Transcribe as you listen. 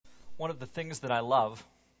One of the things that I love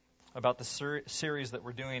about the series that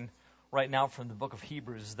we're doing right now from the book of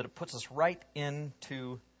Hebrews is that it puts us right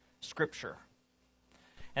into Scripture.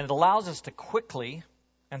 And it allows us to quickly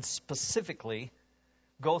and specifically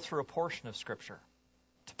go through a portion of Scripture,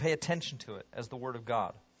 to pay attention to it as the Word of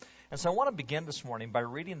God. And so I want to begin this morning by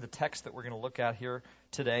reading the text that we're going to look at here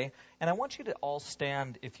today. And I want you to all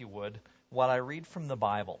stand, if you would, while I read from the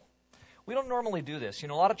Bible. We don't normally do this. You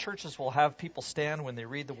know, a lot of churches will have people stand when they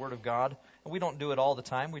read the Word of God, and we don't do it all the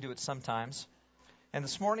time. We do it sometimes. And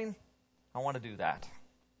this morning, I want to do that.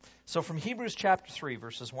 So from Hebrews chapter 3,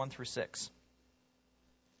 verses 1 through 6.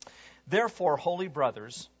 Therefore, holy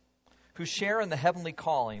brothers, who share in the heavenly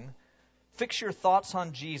calling, fix your thoughts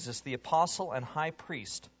on Jesus, the apostle and high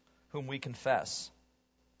priest, whom we confess.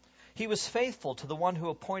 He was faithful to the one who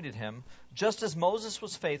appointed him, just as Moses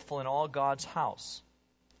was faithful in all God's house.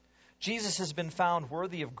 Jesus has been found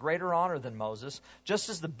worthy of greater honor than Moses, just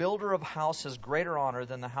as the builder of a house has greater honor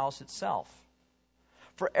than the house itself.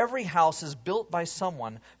 For every house is built by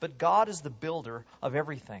someone, but God is the builder of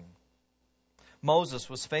everything. Moses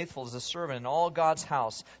was faithful as a servant in all God's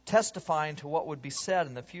house, testifying to what would be said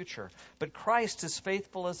in the future. But Christ is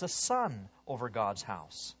faithful as a son over God's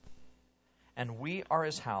house. And we are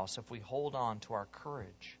his house if we hold on to our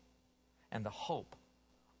courage and the hope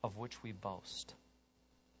of which we boast.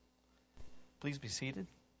 Please be seated.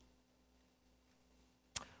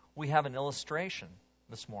 We have an illustration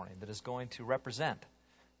this morning that is going to represent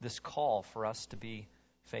this call for us to be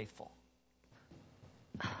faithful.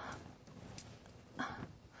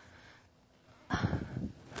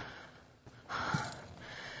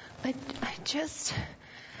 I just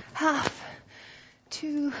have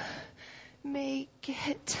to make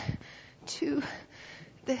it to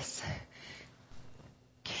this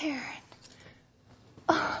Karen.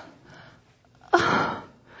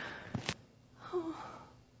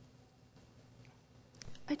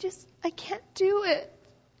 I can't do it.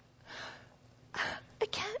 I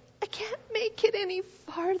can't make it any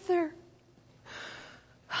farther.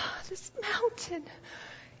 This mountain,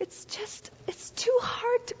 it's too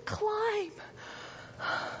hard to climb.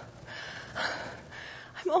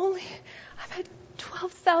 I'm at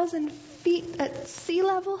 12,000 feet at sea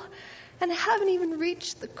level, and I haven't even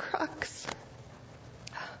reached the crux.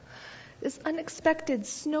 This unexpected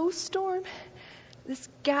snowstorm, this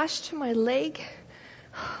gash to my leg,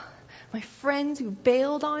 my friends who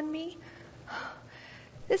bailed on me.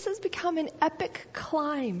 This has become an epic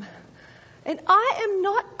climb, and I am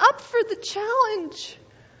not up for the challenge.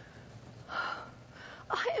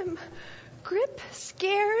 I am grip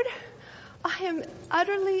scared. I am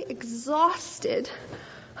utterly exhausted.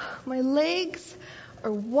 My legs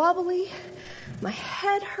are wobbly. My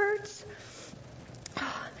head hurts.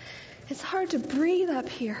 It's hard to breathe up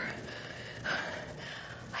here.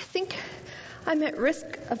 I think I'm at risk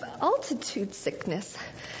of altitude sickness,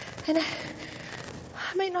 and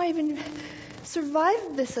I might not even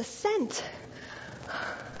survive this ascent.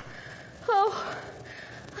 Oh,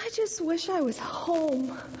 I just wish I was home,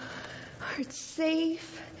 where it's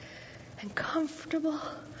safe and comfortable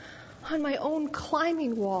on my own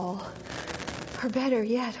climbing wall, or better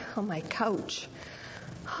yet, on my couch.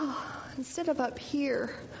 Oh, instead of up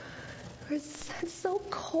here, where it's so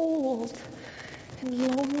cold and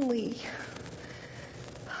lonely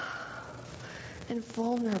and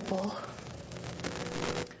vulnerable.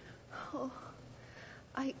 Oh,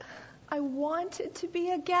 I wanted to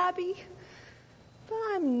be a Gabby, but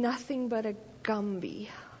I'm nothing but a Gumby.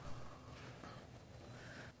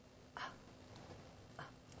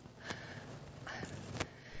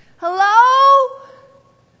 Hello?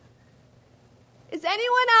 Is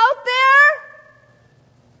anyone out there?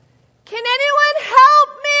 Can anyone help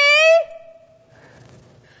me?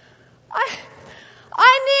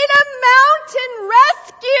 I need a mountain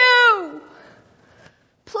rescue.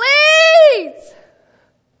 Please.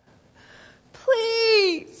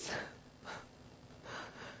 Please.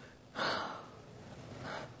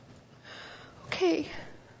 Okay.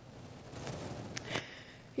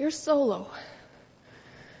 You're solo.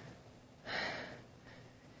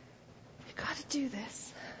 You gotta do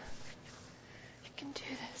this. You can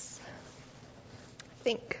do this.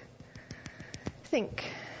 Think.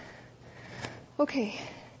 Okay.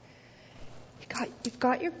 You've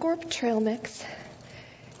got your Gorp trail mix.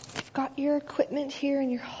 You've got your equipment here in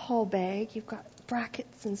your haul bag. You've got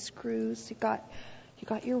brackets and screws. You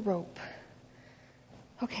got your rope.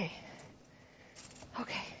 Okay.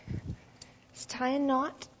 Let's tie a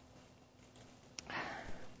knot.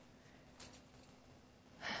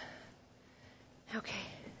 Okay.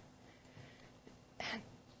 And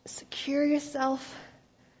secure yourself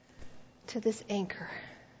to this anchor.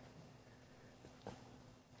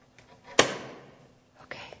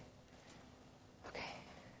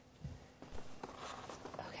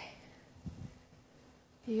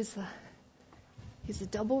 Use the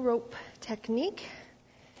double rope technique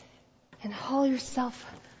and haul yourself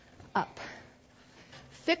up.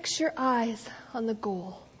 Fix your eyes on the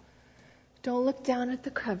goal. Don't look down at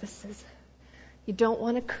the crevices. You don't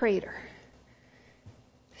want a crater.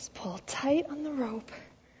 Just pull tight on the rope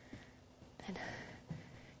and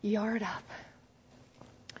yard up.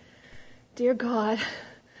 Dear God,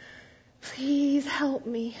 please help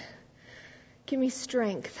me. Give me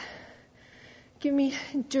strength. Give me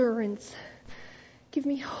endurance. Give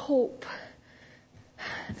me hope.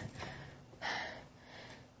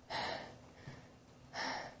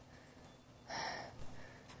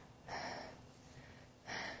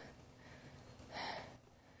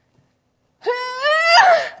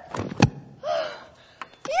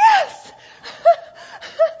 Yes!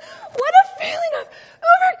 What a feeling of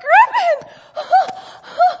overgripping!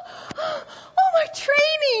 Oh, my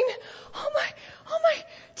training! Oh, my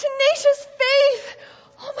tenacious faith!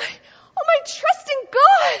 Oh, my trust in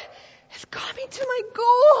God has got me to my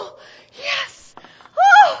goal! Yes!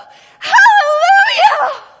 Oh,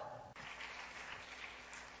 hallelujah!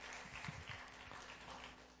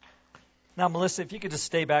 Now, Melissa, if you could just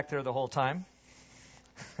stay back there the whole time.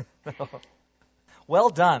 Well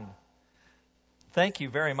done. Thank you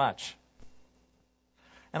very much.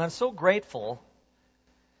 And I'm so grateful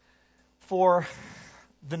for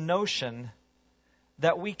the notion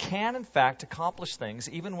that we can, in fact, accomplish things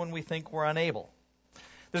even when we think we're unable.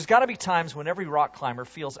 There's got to be times when every rock climber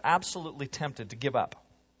feels absolutely tempted to give up.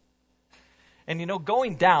 And you know,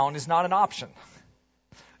 going down is not an option.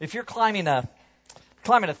 If you're climbing a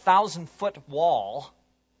 1,000-foot wall,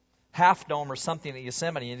 Half Dome or something at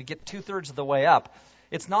Yosemite, and you get 2/3 of the way up,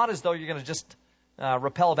 it's not as though you're going to just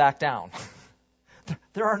rappel back down.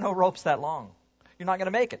 There are no ropes that long. You're not going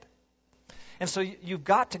to make it. And so you've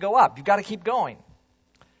got to go up. You've got to keep going.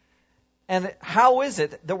 And how is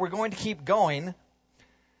it that we're going to keep going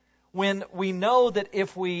when we know that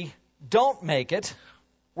if we don't make it,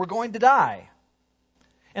 we're going to die?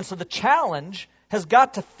 And so the challenge has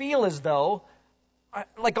got to feel as though,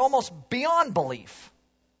 like almost beyond belief.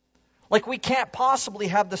 Like we can't possibly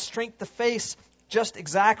have the strength to face just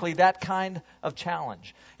exactly that kind of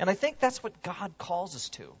challenge. And I think that's what God calls us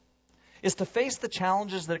to, is to face the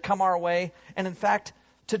challenges that come our way and, in fact,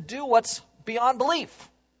 to do what's beyond belief,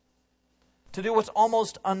 to do what's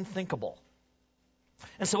almost unthinkable.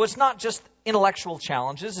 And so it's not just intellectual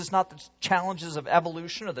challenges. It's not the challenges of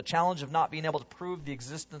evolution or the challenge of not being able to prove the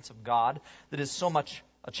existence of God that is so much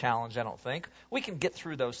a challenge, I don't think. We can get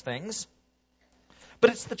through those things. But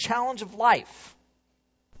it's the challenge of life.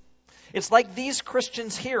 It's like these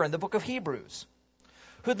Christians here in the book of Hebrews,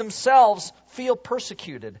 who themselves feel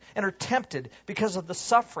persecuted and are tempted because of the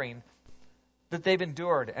suffering that they've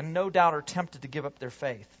endured, and no doubt are tempted to give up their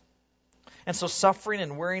faith. And so suffering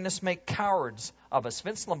and weariness make cowards of us.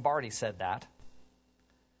 Vince Lombardi said that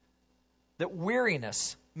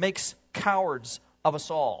weariness makes cowards of us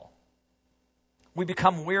all. We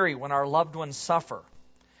become weary when our loved ones suffer,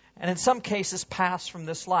 and in some cases pass from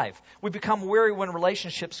this life. We become weary when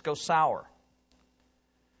relationships go sour,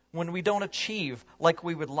 when we don't achieve like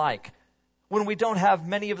we would like, when we don't have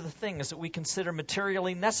many of the things that we consider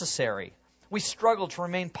materially necessary. We struggle to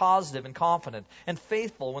remain positive and confident and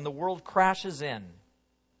faithful when the world crashes in,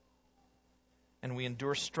 and we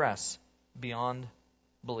endure stress beyond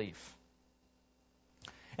belief.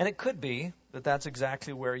 And it could be that that's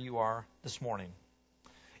exactly where you are this morning.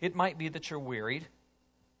 It might be that you're wearied.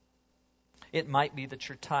 It might be that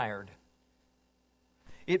you're tired.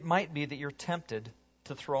 It might be that you're tempted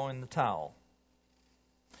to throw in the towel.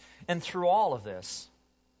 And through all of this,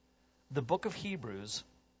 the book of Hebrews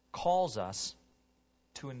calls us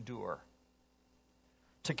to endure,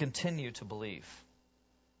 to continue to believe.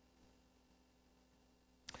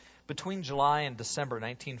 Between July and December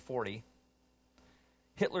 1940,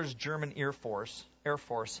 Hitler's German Air Force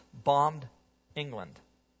bombed England.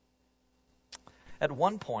 At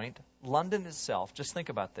one point, London itself, just think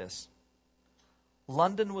about this,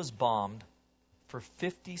 London was bombed for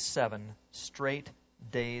 57 straight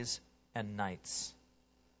days and nights.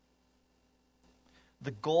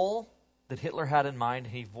 The goal that Hitler had in mind,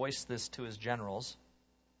 he voiced this to his generals,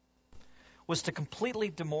 was to completely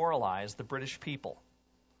demoralize the British people,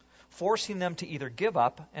 forcing them to either give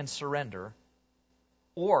up and surrender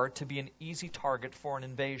or to be an easy target for an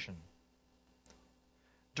invasion.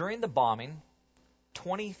 During the bombing,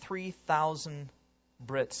 23,000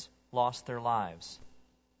 Brits lost their lives,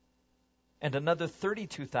 and another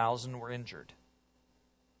 32,000 were injured.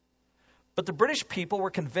 But the British people were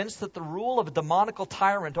convinced that the rule of a demoniacal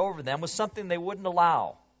tyrant over them was something they wouldn't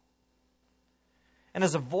allow. And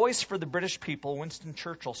as a voice for the British people, Winston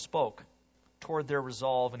Churchill spoke toward their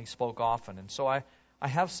resolve, and he spoke often. And so I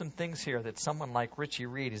have some things here that someone like Richie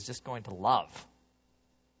Reed is just going to love.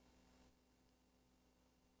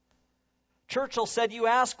 Churchill said, "You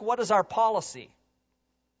ask, what is our policy?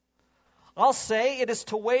 I'll say it is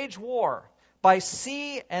to wage war by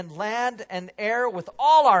sea and land and air with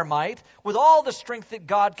all our might, with all the strength that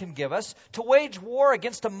God can give us, to wage war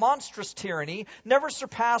against a monstrous tyranny never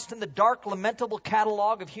surpassed in the dark, lamentable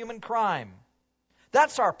catalog of human crime.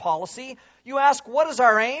 That's our policy. You ask, what is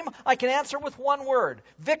our aim? I can answer with one word: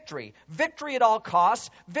 victory. Victory at all costs.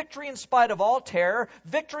 Victory in spite of all terror.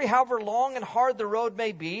 Victory however long and hard the road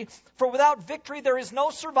may be. For without victory there is no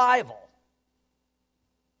survival."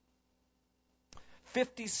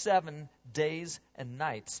 57 days and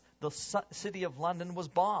nights the city of London was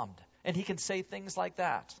bombed. And he can say things like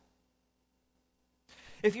that.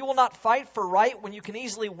 If you will not fight for right when you can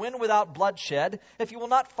easily win without bloodshed, if you will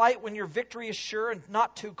not fight when your victory is sure and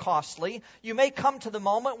not too costly, you may come to the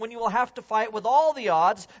moment when you will have to fight with all the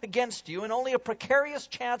odds against you and only a precarious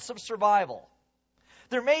chance of survival.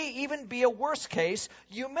 There may even be a worse case.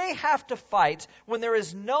 You may have to fight when there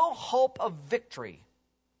is no hope of victory,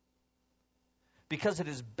 because it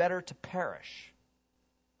is better to perish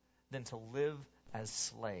than to live as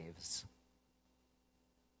slaves.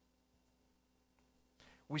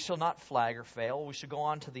 We shall not flag or fail. We shall go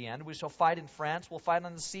on to the end. We shall fight in France. We'll fight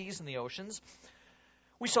on the seas and the oceans.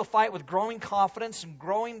 We shall fight with growing confidence and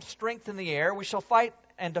growing strength in the air. We shall fight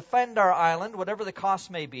and defend our island, whatever the cost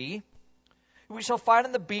may be. We shall fight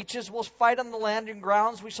on the beaches. We'll fight on the landing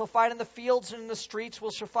grounds. We shall fight in the fields and in the streets.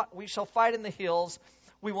 We shall fight in the hills.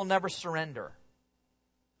 We will never surrender.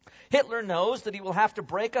 Hitler knows that he will have to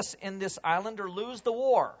break us in this island or lose the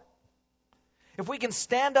war. If we can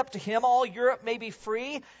stand up to him, all Europe may be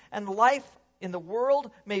free, and life in the world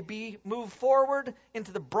may be moved forward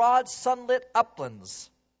into the broad sunlit uplands.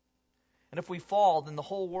 And if we fall, then the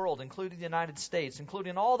whole world, including the United States,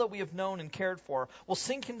 including all that we have known and cared for, will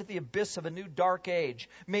sink into the abyss of a new dark age,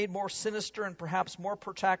 made more sinister and perhaps more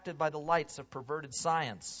protracted by the lights of perverted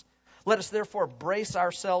science. Let us therefore brace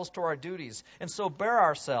ourselves to our duties, and so bear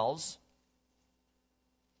ourselves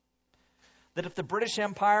that if the British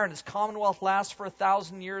Empire and its Commonwealth last for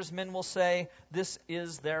 1,000 years, men will say, this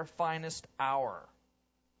is their finest hour.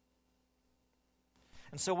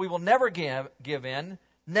 And so we will never give in.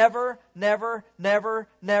 Never, never, never,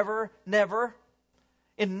 never, never.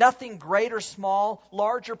 In nothing great or small,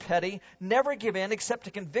 large or petty, never give in except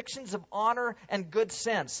to convictions of honor and good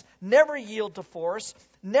sense. Never yield to force.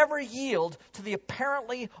 Never yield to the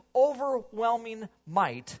apparently overwhelming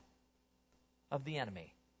might of the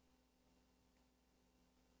enemy.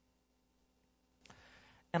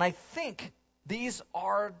 And I think these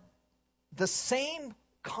are the same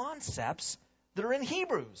concepts that are in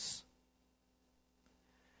Hebrews.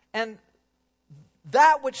 And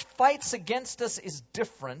that which fights against us is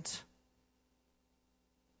different,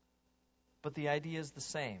 but the idea is the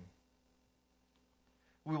same.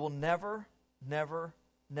 We will never, never,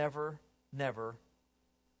 never, never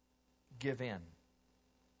give in.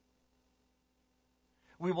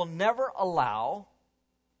 We will never allow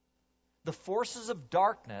the forces of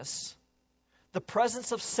darkness, the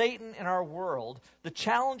presence of Satan in our world, the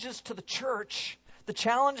challenges to the church, the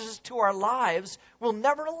challenges to our lives, we'll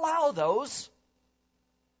never allow those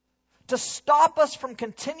to stop us from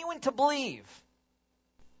continuing to believe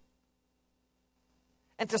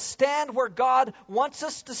and to stand where God wants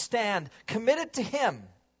us to stand, committed to Him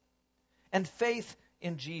and faith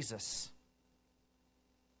in Jesus.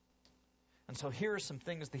 And so here are some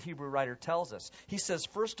things the Hebrew writer tells us. He says,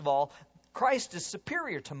 first of all, Christ is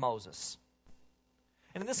superior to Moses.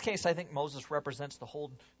 And in this case, I think Moses represents the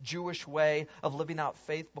whole Jewish way of living out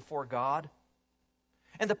faith before God.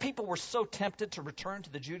 And the people were so tempted to return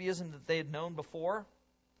to the Judaism that they had known before.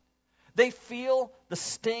 They feel the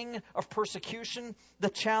sting of persecution, the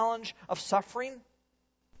challenge of suffering.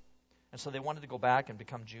 And so they wanted to go back and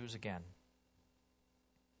become Jews again.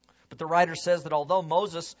 But the writer says that although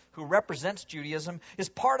Moses, who represents Judaism, is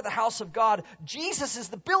part of the house of God, Jesus is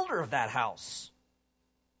the builder of that house.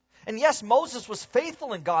 And yes, Moses was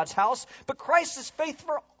faithful in God's house, but Christ is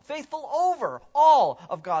faithful over all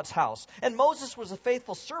of God's house. And Moses was a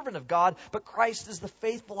faithful servant of God, but Christ is the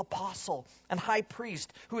faithful apostle and high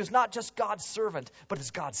priest who is not just God's servant, but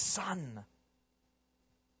is God's son.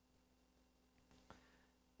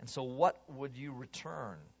 And so what would you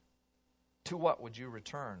return? To what would you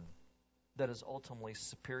return that is ultimately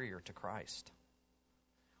superior to Christ?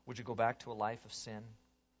 Would you go back to a life of sin?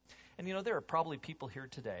 And there are probably people here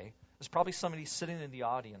today, there's probably somebody sitting in the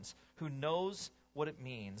audience who knows what it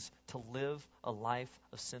means to live a life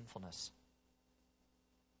of sinfulness.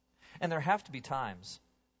 And there have to be times,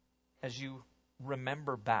 as you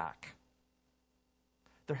remember back,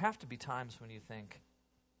 there have to be times when you think,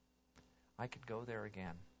 I could go there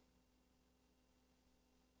again.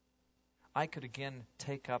 I could again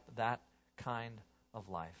take up that kind of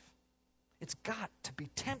life. It's got to be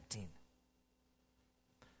tempting.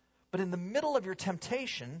 But in the middle of your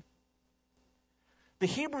temptation, the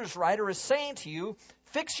Hebrews writer is saying to you,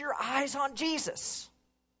 fix your eyes on Jesus.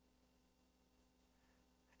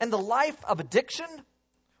 And the life of addiction,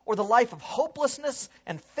 or the life of hopelessness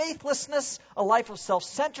and faithlessness, a life of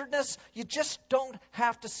self-centeredness, you just don't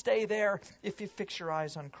have to stay there if you fix your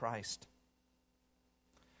eyes on Christ.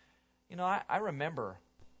 You know, I remember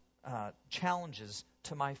challenges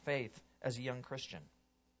to my faith as a young Christian.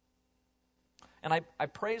 And I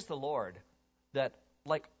praise the Lord that,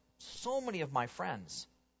 like so many of my friends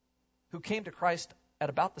who came to Christ at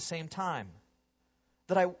about the same time,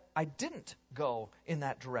 that I didn't go in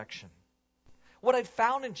that direction. What I'd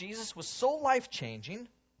found in Jesus was so life-changing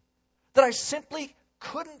that I simply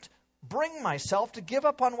couldn't bring myself to give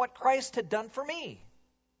up on what Christ had done for me.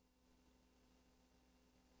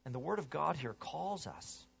 And the Word of God here calls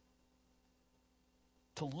us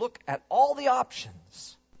to look at all the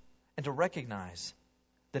options and to recognize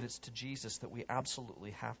that it's to Jesus that we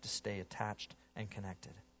absolutely have to stay attached and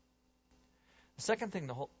connected. The second thing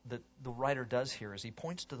that the writer does here is he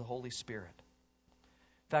points to the Holy Spirit.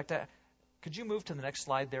 In fact, could you move to the next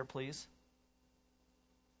slide there, please?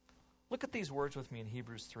 Look at these words with me in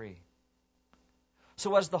Hebrews 3.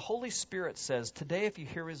 So as the Holy Spirit says, today if you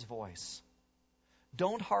hear His voice,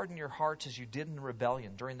 don't harden your hearts as you did in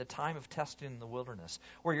rebellion during the time of testing in the wilderness,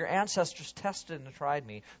 where your ancestors tested and tried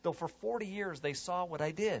me, though for 40 years they saw what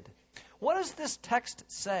I did. What does this text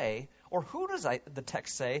say, or who does the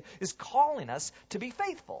text say is calling us to be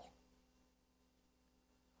faithful?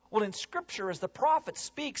 Well, in Scripture, as the prophet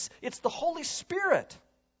speaks, it's the Holy Spirit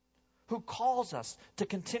who calls us to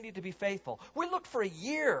continue to be faithful. We looked for a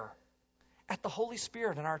year at the Holy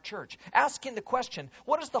Spirit in our church, asking the question,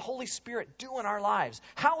 what does the Holy Spirit do in our lives?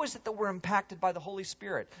 How is it that we're impacted by the Holy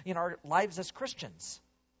Spirit in our lives as Christians?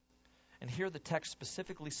 And here the text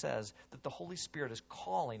specifically says that the Holy Spirit is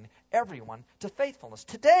calling everyone to faithfulness.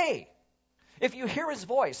 Today, if you hear His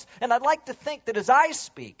voice, and I'd like to think that as I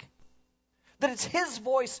speak, that it's His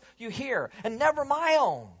voice you hear, and never my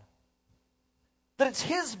own. That it's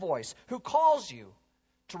His voice who calls you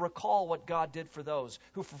to recall what God did for those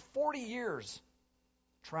who for 40 years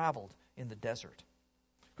traveled in the desert,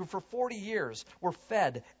 who for 40 years were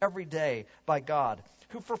fed every day by God,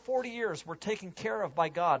 who for 40 years were taken care of by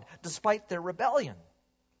God despite their rebellion.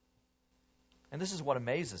 And this is what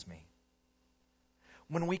amazes me.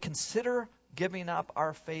 When we consider giving up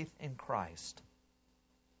our faith in Christ,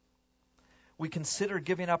 we consider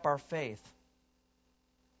giving up our faith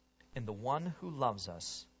in the one who loves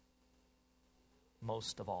us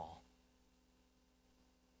most of all.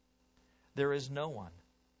 There is no one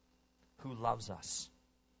who loves us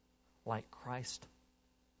like Christ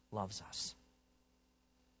loves us.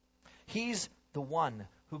 He's the one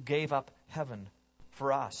who gave up heaven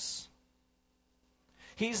for us.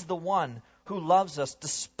 He's the one who loves us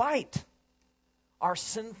despite our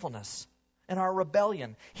sinfulness and our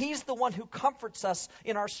rebellion. He's the one who comforts us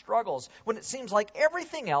in our struggles when it seems like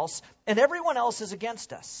everything else and everyone else is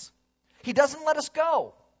against us. He doesn't let us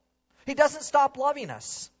go. He doesn't stop loving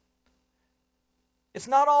us. It's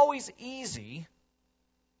not always easy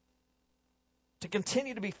to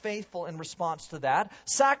continue to be faithful in response to that.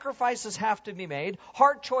 Sacrifices have to be made.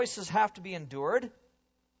 Hard choices have to be endured.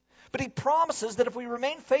 But He promises that if we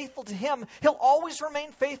remain faithful to Him, He'll always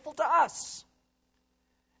remain faithful to us.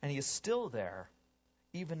 And He is still there,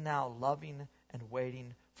 even now, loving and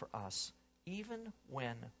waiting for us, even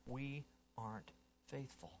when we aren't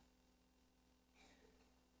faithful.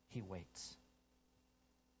 He waits.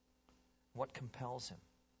 What compels Him?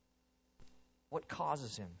 What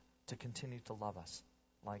causes Him to continue to love us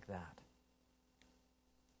like that?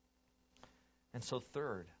 And so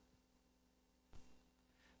third,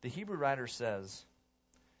 the Hebrew writer says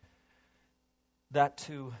that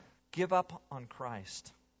to give up on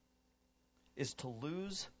Christ is to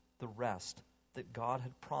lose the rest that God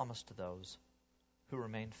had promised to those who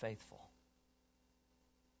remain faithful.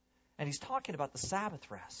 And he's talking about the Sabbath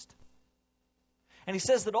rest. And he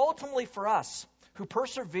says that ultimately for us who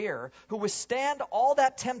persevere, who withstand all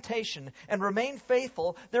that temptation and remain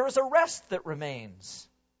faithful, there is a rest that remains.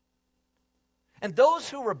 And those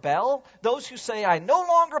who rebel, those who say, I no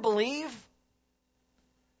longer believe,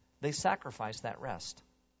 they sacrifice that rest.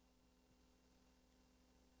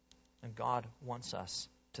 And God wants us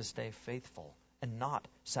to stay faithful and not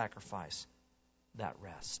sacrifice that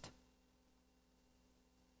rest.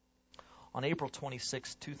 On April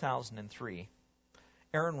 26, 2003,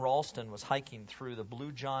 Aaron Ralston was hiking through the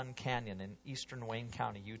Blue John Canyon in eastern Wayne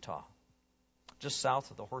County, Utah, just south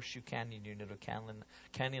of the Horseshoe Canyon unit of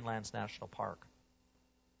Canyonlands National Park.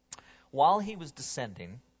 While he was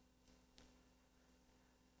descending,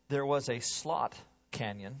 there was a slot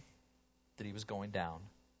canyon that he was going down,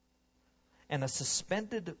 and a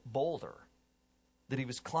suspended boulder that he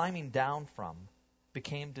was climbing down from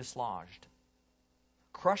became dislodged,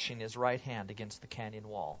 crushing his right hand against the canyon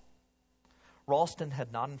wall. Ralston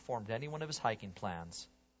had not informed anyone of his hiking plans,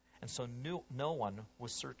 and so no one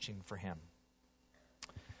was searching for him.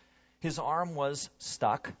 His arm was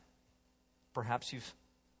stuck. Perhaps you've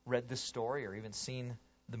read this story or even seen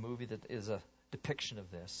the movie that is a depiction of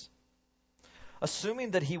this.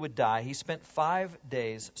 Assuming that he would die, he spent 5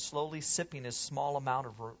 days slowly sipping his small amount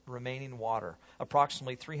of remaining water,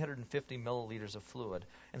 approximately 350 milliliters of fluid,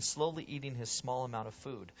 and slowly eating his small amount of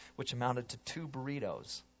food, which amounted to 2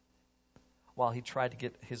 burritos, while he tried to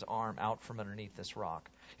get his arm out from underneath this rock.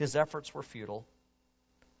 His efforts were futile,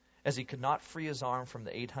 as he could not free his arm from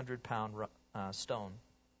the 800-pound stone.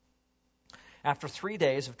 After 3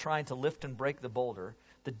 days of trying to lift and break the boulder,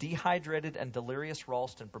 the dehydrated and delirious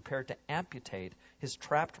Ralston prepared to amputate his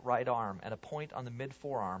trapped right arm at a point on the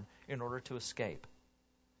mid-forearm in order to escape.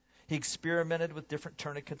 He experimented with different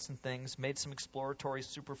tourniquets and things, made some exploratory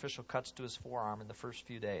superficial cuts to his forearm in the first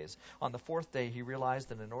few days. On the 4th day, he realized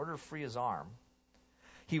that in order to free his arm,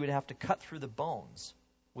 he would have to cut through the bones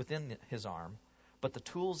within his arm, but the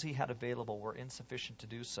tools he had available were insufficient to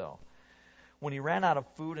do so. When he ran out of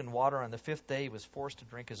food and water on the 5th day, he was forced to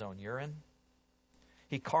drink his own urine.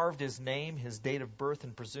 He carved his name, his date of birth,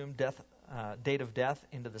 and presumed date of death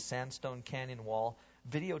into the sandstone canyon wall,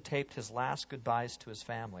 videotaped his last goodbyes to his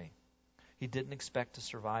family. He didn't expect to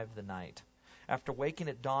survive the night. After waking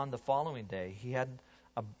at dawn the following day, he had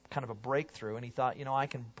a kind of a breakthrough, and he thought, I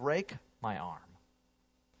can break my arm.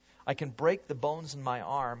 I can break the bones in my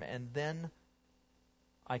arm, and then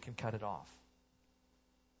I can cut it off.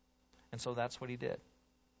 And so that's what he did.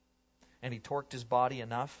 And he torqued his body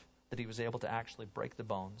enough that he was able to actually break the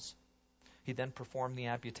bones. He then performed the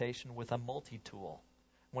amputation with a multi-tool,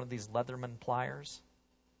 one of these Leatherman pliers.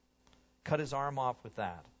 Cut his arm off with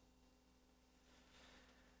that.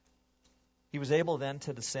 He was able then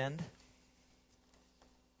to descend.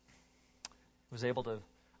 He was able to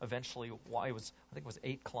eventually, I think it was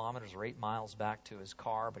 8 kilometers or 8 miles back to his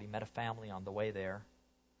car, but he met a family on the way there.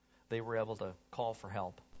 They were able to call for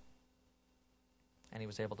help, and he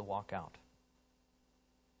was able to walk out.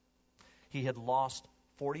 He had lost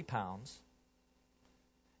 40 pounds,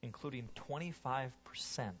 including 25%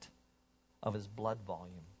 of his blood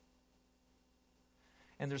volume.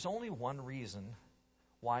 And there's only one reason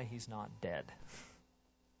why he's not dead.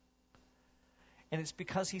 And it's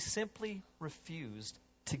because he simply refused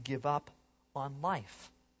to give up on life.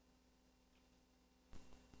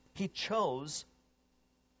 He chose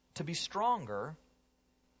to be stronger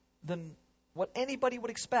than what anybody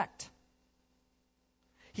would expect.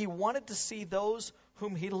 He wanted to see those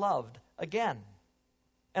whom he loved again.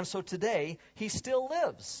 And so today, he still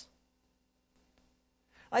lives.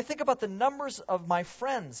 I think about the numbers of my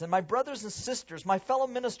friends and my brothers and sisters, my fellow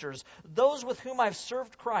ministers, those with whom I've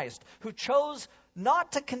served Christ, who chose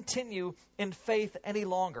not to continue in faith any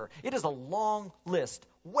longer. It is a long list,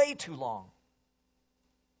 way too long.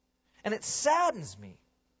 And it saddens me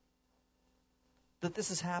that this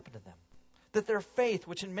has happened to them. That their faith,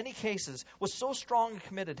 which in many cases was so strong and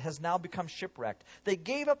committed, has now become shipwrecked. They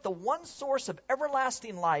gave up the one source of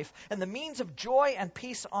everlasting life and the means of joy and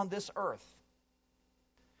peace on this earth.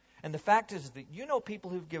 And the fact is that you know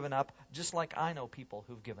people who've given up just like I know people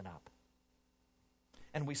who've given up.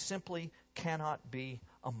 And we simply cannot be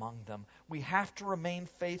among them. We have to remain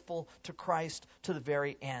faithful to Christ to the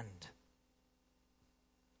very end.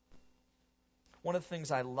 One of the things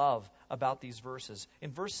I love about these verses,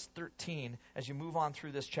 in verse 13, as you move on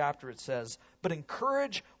through this chapter, it says, "But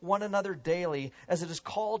encourage one another daily, as it is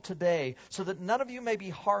called today, so that none of you may be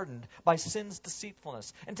hardened by sin's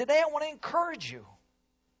deceitfulness." And today I want to encourage you.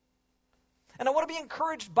 And I want to be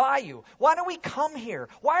encouraged by you. Why do we come here?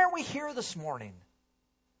 Why are we here this morning?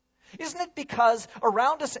 Isn't it because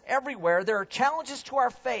around us everywhere there are challenges to our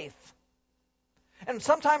faith? And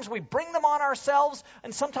sometimes we bring them on ourselves,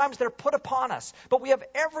 and sometimes they're put upon us. But we have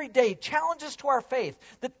everyday challenges to our faith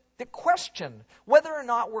that question whether or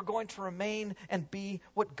not we're going to remain and be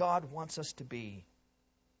what God wants us to be.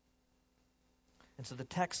 And so the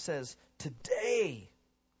text says, today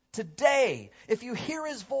Today, if you hear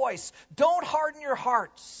his voice, don't harden your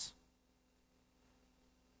hearts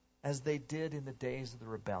as they did in the days of the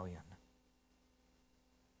rebellion.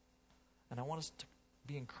 And I want us to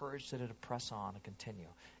be encouraged today to press on and continue.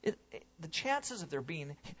 The chances of there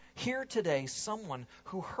being here today someone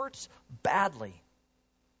who hurts badly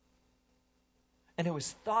and who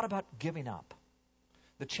has thought about giving up,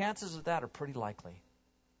 the chances of that are pretty likely.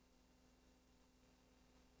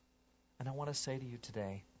 And I want to say to you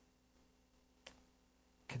today,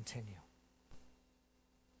 continue.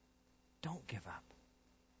 Don't give up.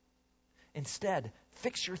 Instead,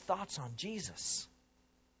 fix your thoughts on Jesus.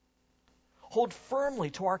 Hold firmly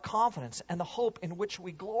to our confidence and the hope in which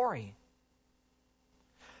we glory.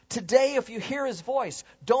 Today, if you hear his voice,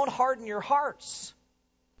 don't harden your hearts.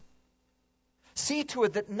 See to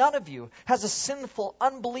it that none of you has a sinful,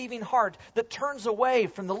 unbelieving heart that turns away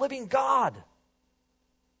from the living God.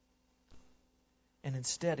 And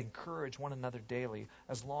instead, encourage one another daily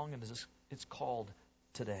as long as it's called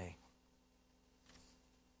today.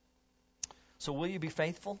 So will you be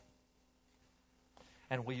faithful?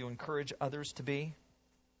 And will you encourage others to be?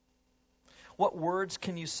 What words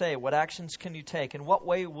can you say? What actions can you take? In what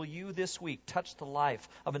way will you this week touch the life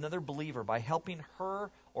of another believer by helping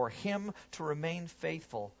her or him to remain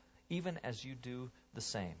faithful, even as you do the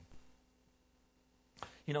same?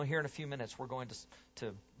 You know, here in a few minutes, we're going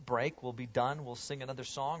to break. We'll be done. We'll sing another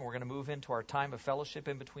song. We're going to move into our time of fellowship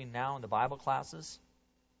in between now and the Bible classes.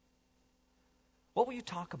 What will you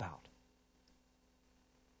talk about?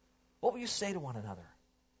 What will you say to one another?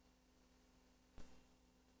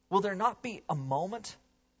 Will there not be a moment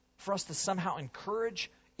for us to somehow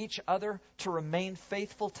encourage each other to remain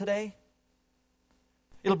faithful today?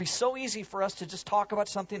 It'll be so easy for us to just talk about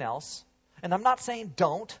something else. And I'm not saying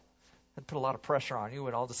don't. That'd put a lot of pressure on you.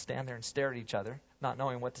 We'd all just stand there and stare at each other, not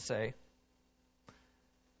knowing what to say.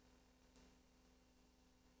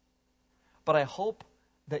 But I hope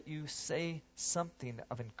that you say something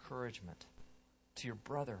of encouragement to your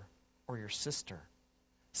brother or your sister.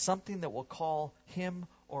 Something that will call him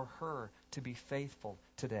or her to be faithful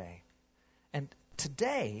today. And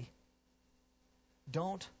today,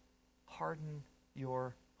 don't harden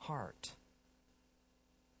your heart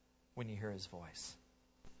when you hear his voice.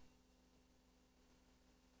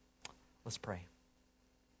 Let's pray.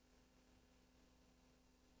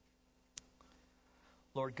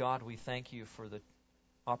 Lord God, we thank you for the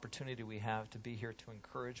opportunity we have to be here to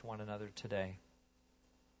encourage one another today.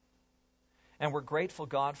 And we're grateful,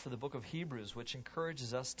 God, for the book of Hebrews, which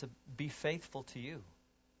encourages us to be faithful to you.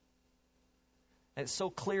 And it's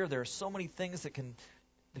so clear there are so many things that can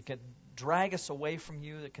drag us away from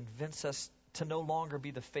you, that convince us to no longer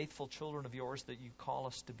be the faithful children of yours that you call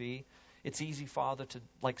us to be. It's easy, Father, to,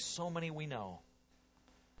 like so many we know,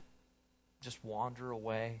 just wander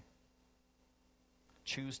away,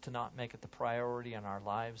 choose to not make it the priority in our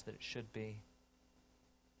lives that it should be.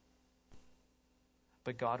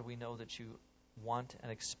 But God, we know that you want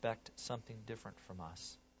and expect something different from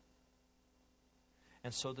us.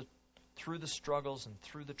 And so that through the struggles and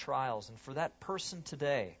through the trials, and for that person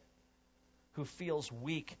today who feels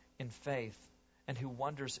weak in faith and who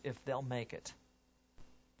wonders if they'll make it,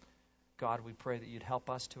 God, we pray that you'd help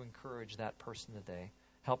us to encourage that person today.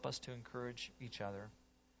 Help us to encourage each other.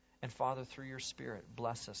 And Father, through your Spirit,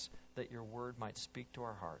 bless us that your word might speak to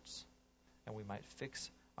our hearts and we might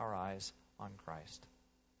fix our eyes on Christ.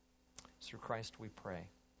 Through Christ we pray.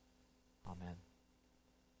 Amen.